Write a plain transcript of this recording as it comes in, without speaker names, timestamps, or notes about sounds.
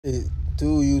Hey,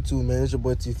 dude, YouTube, man. It's your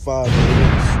boy T5,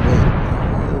 man.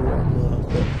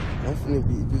 I'm finna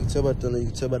be, you can tell by the, you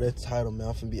can tell by that title, man.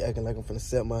 I'm finna be acting like I'm finna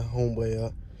set my homeboy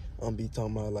up. I'm be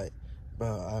talking about like,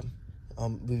 bro,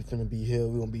 we finna be here,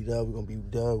 we gonna be there, we gonna be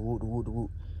there, woo.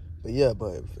 But yeah,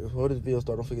 but before this video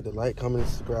start, don't forget to like, comment,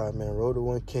 and subscribe, man. Roll to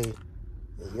 1K.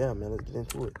 And yeah, man, let's get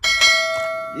into it.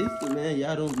 This, man,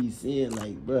 y'all don't be seeing,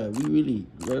 like, bro, we really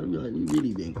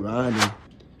been grinding.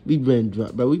 We been,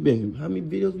 how many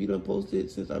videos we done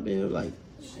posted since I've been here? Like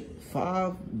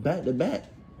 5 back to back.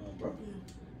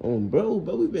 Bro,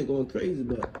 we been going crazy,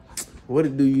 but what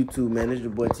it do, YouTube, man? It's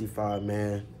your boy T5,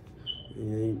 man.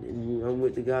 And I'm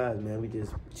with the guys, man. We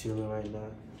just chilling right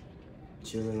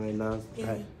now.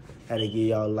 I had to give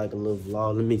y'all like a little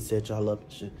vlog. Let me set y'all up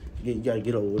and shit. You gotta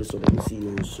get over with it so they can see you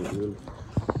and shit, really.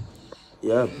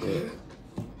 Yeah, but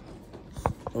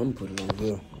I'm putting it over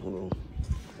here. Hold on.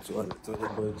 So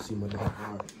that boy can see my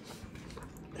dog.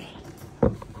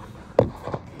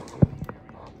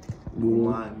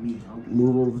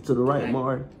 Move over to the right,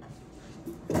 Mari.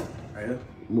 Right here?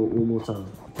 One more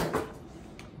time.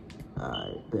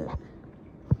 Alright, bet.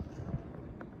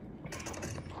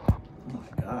 Oh my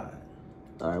God.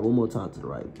 Alright, one more time to the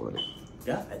right, buddy.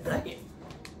 God dang it.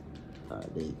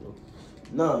 Alright, there you go.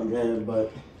 No, man,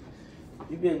 but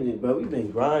we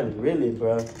been grinding, really,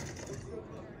 bro.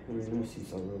 Let me see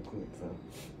something real quick, fam.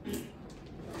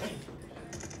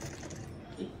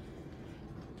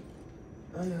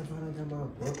 I gotta find out that my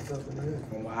bucks up in there.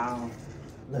 Wow.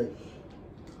 Like,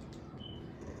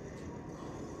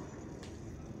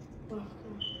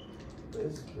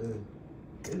 it's been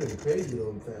crazy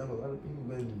though, fam. A lot of people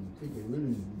been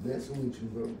really messing with you,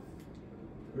 bro.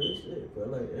 Real shit, bro.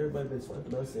 Like, everybody been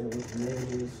swiping us saying what's your name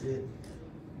and shit.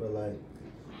 But like,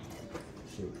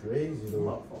 shit crazy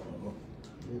though.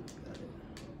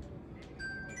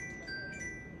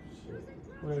 Shit.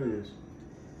 What it is?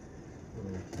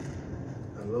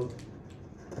 Hello?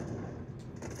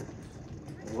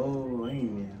 Whoa,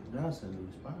 ain't man. That's a new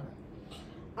spot.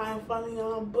 I am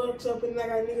finally bucks up and I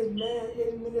got niggas mad.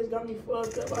 His niggas got me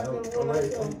fucked up.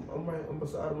 I'm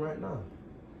beside him right now.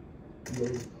 You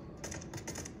ready?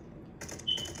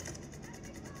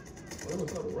 I'm gonna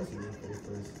talk to what's his name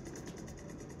first.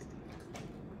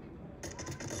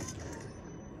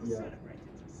 Yeah.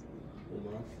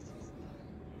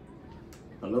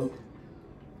 Hello?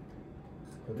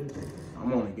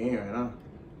 I'm on the game right now.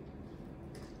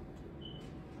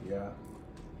 Yeah.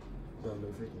 That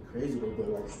look freaking crazy though, but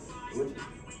like,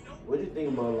 what you think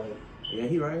about like? Yeah,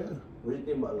 he right here. What you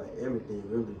think about like everything,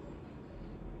 really?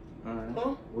 Alright.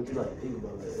 Huh? What you like think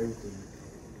about like everything?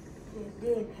 Yeah,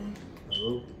 good, man.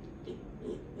 Hello?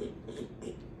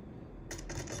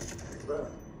 Bruh,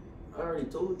 I already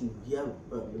told you,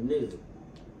 nigga,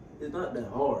 it's not that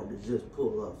hard to just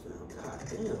pull up, fam. God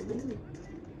damn, nigga.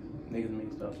 Niggas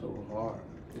make stuff so hard.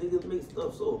 Niggas make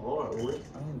stuff so hard, boy.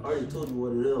 I already told you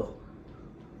what it is.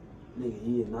 Nigga,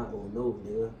 he is not gonna know,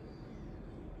 nigga.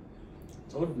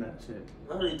 Told him that shit.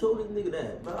 I already told this nigga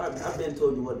that. But I've been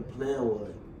told you what the plan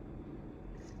was.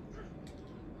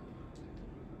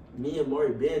 Me and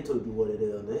Mari Ben told you what it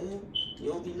is, man. You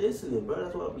don't be listening, bro.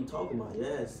 That's what I be talking about.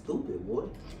 Your ass stupid, boy.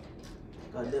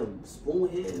 Goddamn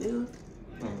spoonhead, nigga.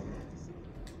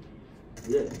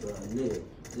 Yeah, bro, nigga.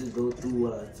 Just go through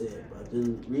what I said, bro.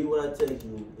 Just read what I text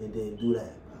you and then do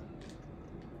that,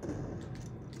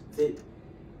 bro.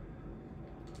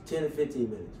 10 to 15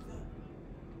 minutes, bro.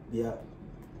 Yeah,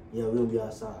 we gonna be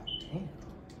outside. Damn.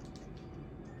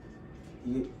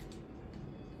 You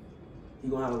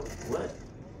gonna have what?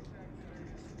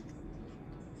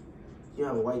 You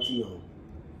have a white tee on.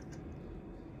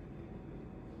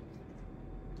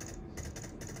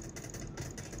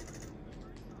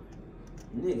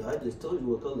 Nigga, I just told you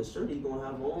what color shirt he gonna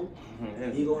have on.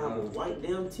 He gonna have a white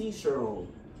damn t-shirt on.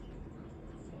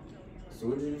 As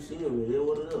soon as you see him, it is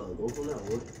what it is. Go from that,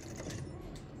 boy.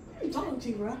 I'm talking to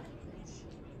you, bro.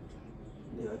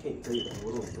 Nigga, I can't tell you that.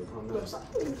 Hold on, bro. Calm down.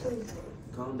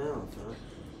 Calm down, son.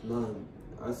 Nah,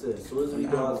 I said, as soon as we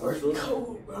go outside, as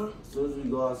soon as we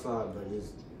go outside, bro,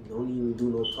 just don't even do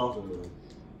no talking with him.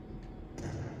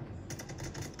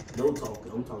 No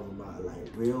talking. I'm talking about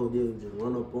like real deal. Just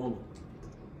run up on him.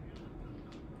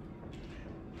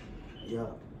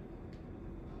 Yeah.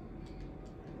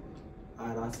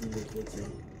 Alright, I'll see you in 15.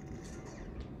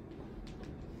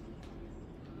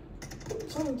 I'm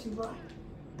talking to you, bro. I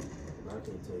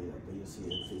can't tell you that, but you'll see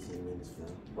it in 15 minutes,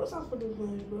 fam. What's up for this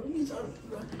man, bro? You talking,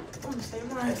 bro? I'm gonna stay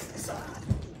my ass inside.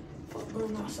 Fuck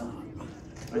going outside.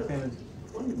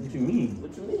 What you mean?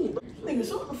 What you mean, bro? Nigga,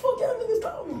 so what the fuck y'all niggas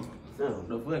talking about? Fam.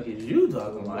 The fuck is you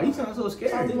talking about? You sound so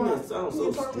scared. Talking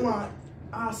about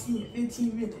I'll see you in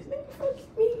 15 minutes. Nigga,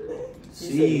 fuck me, man.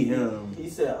 See him. He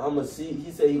said, I'ma see.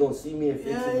 He said he gonna see me in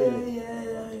 15 minutes.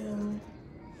 Yeah.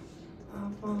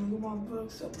 I'm finally get my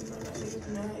books up and all that niggas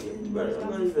mad. Bro, I'm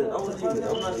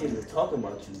not even talking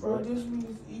about you, bro. Bro, this week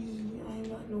is easy. I ain't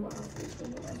got no outfits. I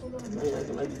ain't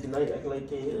acting like you can, acting like you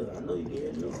can't hear. I know you can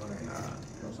hear me. Bro,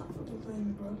 stop fucking playing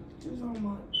me, bro. Just talking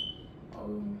about,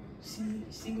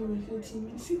 see you in 15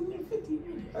 minutes. See you in 15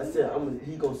 minutes. I said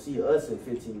he gonna see us in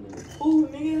 15 minutes. Who,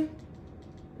 nigga?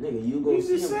 Nigga, you gonna You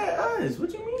see just him. said us.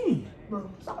 What you mean?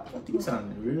 Bro, stop fucking You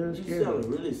sounding real You scary. sound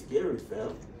really scary,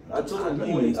 fam. I told I him know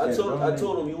you you ain't want, scared, I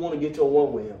told him you want to get your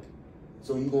one with him.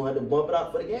 So you gonna have to bump it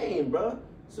out for the game, bro.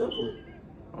 Simple.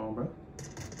 Oh, bro.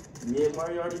 Me and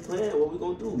Mario already playing. What we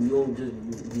gonna do?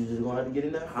 You just gonna have to get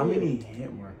in that. How many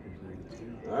hit markers are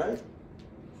you? All right.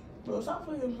 Bro, stop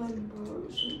fucking playing me, bro.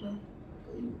 Shit, bro.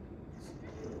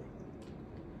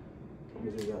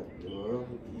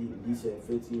 He said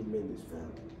 15 minutes,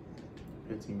 fam.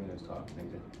 15 minutes talk,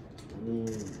 nigga.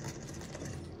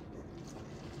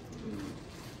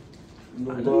 You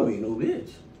know, I know bro, you ain't no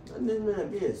bitch. that man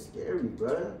being scary, bro.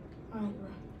 Alright, bro.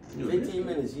 You a 15 bitch.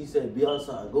 minutes, he said, be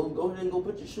outside. Go ahead and go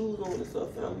put your shoes on and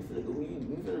stuff, fam. We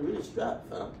finna really strap,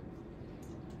 fam.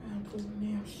 I'm putting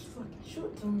damn fucking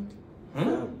shorts on.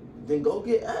 Fam. Then go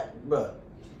get at, bro.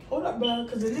 Hold up, bro,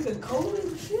 cause the nigga cold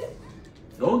and shit.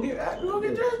 Go get dressed,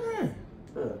 man.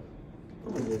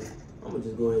 I'm gonna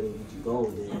just go ahead and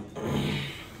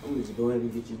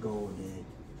get you going, then.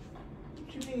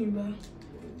 What you mean, bro?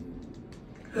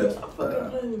 Bro, stop fucking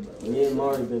playing me, bro. Me and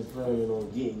Mari been planning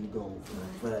on getting you going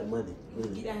for that money.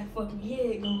 Get that fucking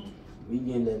head going. We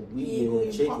getting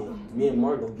that chicken. Me and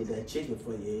Mark gonna get that chicken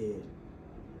for your head.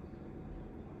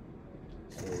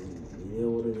 So yeah,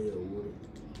 what it is, Woody.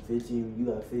 15. You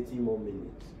got 15 more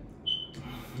minutes.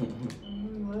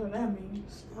 Whatever that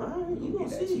means. Alright, you gonna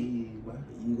see.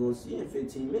 You gonna see in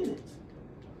 15 minutes.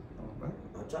 Alright.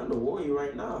 I'm trying to warn you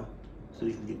right now, So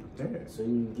you can get prepared. so you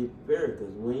can get prepared. Cause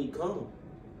when he come,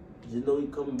 just know he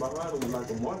coming behind him like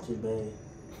a marching band.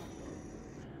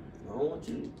 I don't want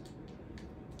you.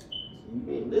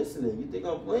 You ain't listening. You think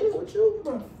I'm playing with you?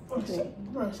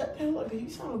 Bro, shut the hell up, cause you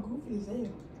sound goofy as hell.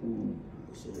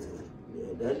 Shit. Yeah,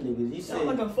 that nigga. He You said. sound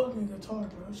like a fucking guitar,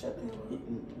 bro. Shut the hell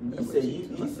up. He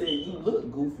said you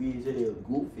look goofy as hell.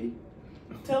 Goofy.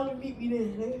 Tell him to meet me there,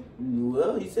 nigga.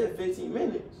 Well, he said 15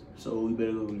 minutes. So we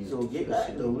better go get So get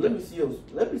back though. Let me see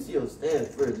your stand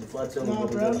first before I tell him Nah,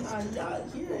 what to bro.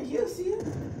 do. He'll see it.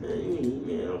 Man,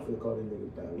 I'm finna call this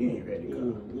nigga back. You ain't ready, He bro.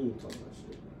 ain't talking about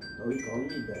shit. No, he calling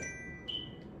me back.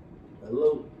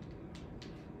 Hello?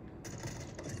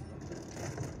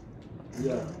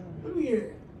 Yeah. Let me hear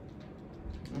it.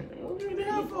 What you the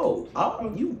hell for?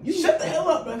 Oh, you. Shut the hell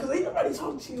up, bro, cause ain't nobody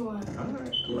talking to you like that.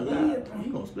 Alright, Yeah, well, bro.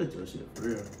 you gonna split your shit for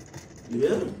real.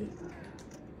 Yeah?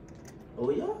 Oh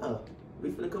yeah. We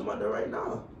finna come out there right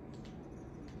now.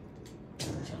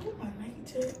 Show my Nike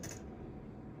tag.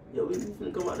 Yeah, we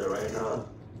finna come out there right now.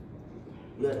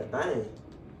 You got that thing.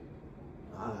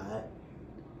 Alright.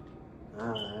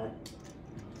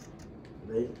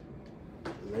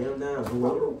 Lay him down,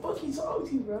 What boy. the fuck he talking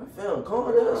to you, bro? Fam,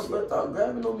 calm down, bro. Stop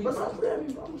grabbing on me, Bro, bro. stop grabbing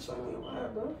me, bro. I'm swinging your eye,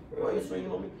 bro. Why you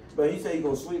swinging on me? But he said he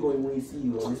gonna swing on you when he see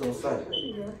you on this on sight.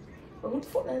 Bro, what the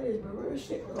fuck that is, bro? Real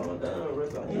shit, bro. Calm down,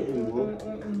 rest out here, bro.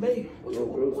 Baby, what's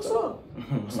up,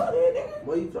 What's up there, nigga?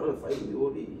 Why you trying to fight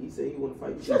me? He said he wanna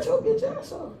fight you. Shut your bitch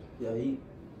ass up. Yeah, he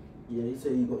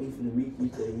said he finna meet you. He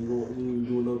said he ain't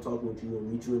doing no talking with you. He gonna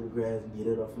meet you in the grass and get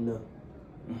it up from there.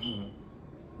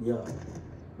 Yeah,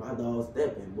 my dog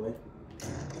stepping, boy.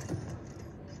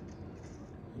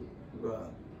 Bruh,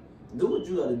 do what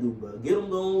you gotta do, bro. Get him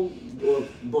going or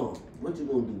bump. What you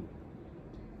gonna do?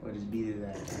 Or just beat his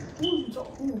ass. Who you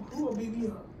talking? Who will beat me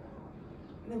up?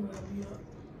 Never gonna beat up.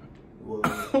 Well,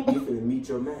 you finna meet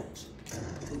your match.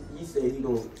 He said he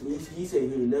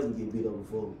ain't never get beat up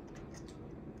before.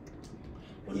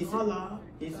 When He I said- lie,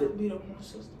 he I said- beat up my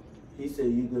sister. He said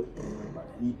you could.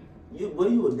 Boy,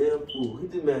 you a damn fool.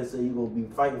 This man said you gonna be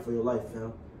fighting for your life,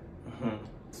 fam.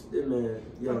 This man,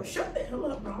 Bro, yeah, shut the hell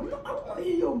up, bro. I don't want to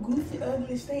hear your goofy,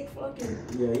 ugly, snake fucking.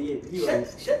 yeah,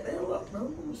 Shut the hell up, bro.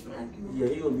 I'm gonna smack you.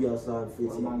 yeah, he gonna be outside in 15.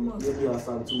 Where my mother? He'll be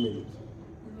outside in 2 minutes.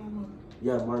 Where's my mother?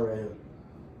 Yeah, my right here.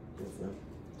 Yes, fam.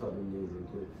 Talk to me real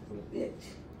quick. Bitch.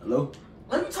 Hello?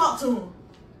 Let me talk to him.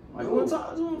 Why you wanna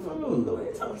talk to him for?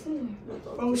 Let me talk to him.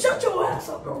 Bro, shut your ass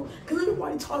up, bro. Cause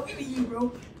everybody talking to you,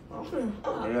 bro. I'm finna.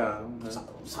 Yeah.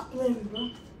 Stop playing me, bro.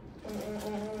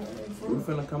 We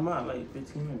finna come out like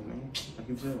 15 minutes, man. Like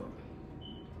you said.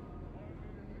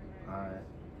 Alright.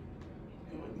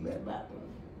 Back.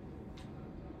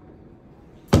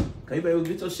 Cause you better go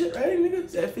get your shit ready, nigga.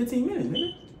 It's at 15 minutes,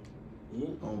 nigga. Yeah.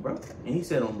 On, bro. And he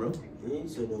said on, bro. Yeah, he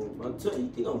said, I'm telling you,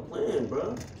 think I'm playing,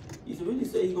 bro. He really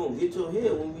said he gonna get your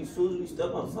head when as soon as we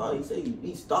step outside. He said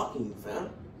he stalking you, fam.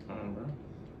 Bro.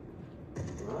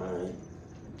 Alright.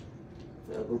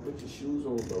 Fam, go put your shoes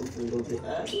on, bro. We finna go get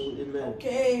active with this man.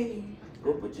 Okay.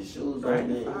 Go put your shoes Right. on,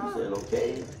 man. You said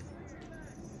okay.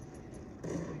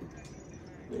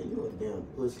 Man, you a damn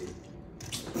pussy.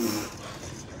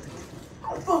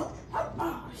 Oh, fuck.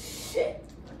 Oh, shit.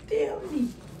 Damn me.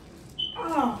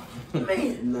 Oh,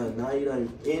 man. Now you done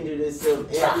ended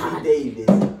yourself, Anthony Davis.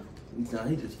 Nah,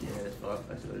 he just scared as fuck.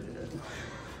 That's what it is.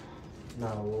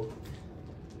 Nah, Wolf.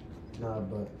 Nah,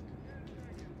 but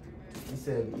he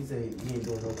said he ain't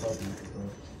doing no talking, bro.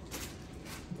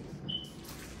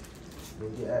 Go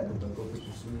get active, bro. Go put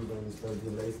your shoes on and stuff,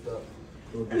 get laced up.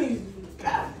 Go get you.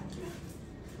 God.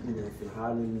 You know, feel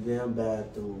hot in the damn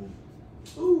bathroom.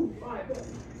 Ooh, all right, bro.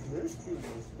 You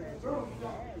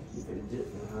finna dip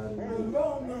and hide in the Bro,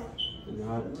 man. You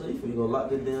finna go lock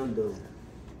the damn door.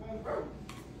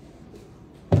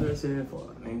 What I said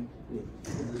for, man?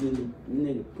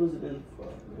 Nigga, pussy in the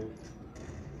fuck, man.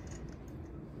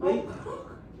 Wait,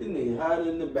 this nigga hiding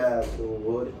in the bathroom,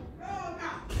 boy.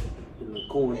 In the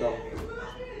corn dog.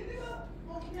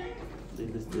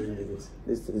 Listen to the niggas.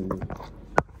 Listen to the niggas.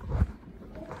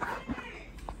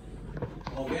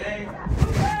 Okay.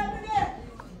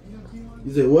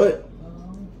 You said what?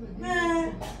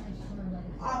 Man,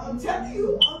 I'm telling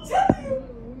you.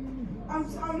 I'm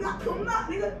not coming out,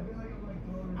 nigga.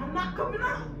 I'm not coming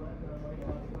out.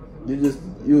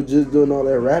 You were just doing all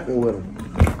that rapping with him.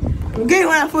 I'm getting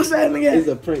what I'm supposed to say, nigga. It's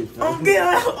a prank, fam. I'm getting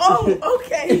oh,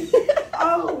 okay.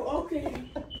 Oh, okay.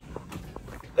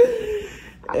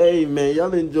 Hey man,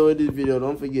 y'all enjoyed this video.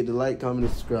 Don't forget to like, comment,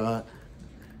 and subscribe.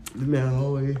 This man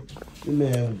always, this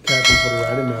man capping for the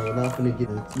right. This man, we're not finna get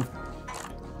it.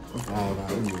 All right,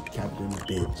 this man capping in the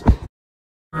bitch.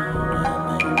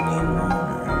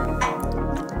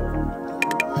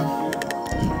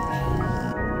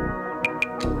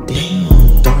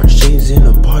 Damn, dark shades in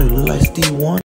the party look like Steve Wonder.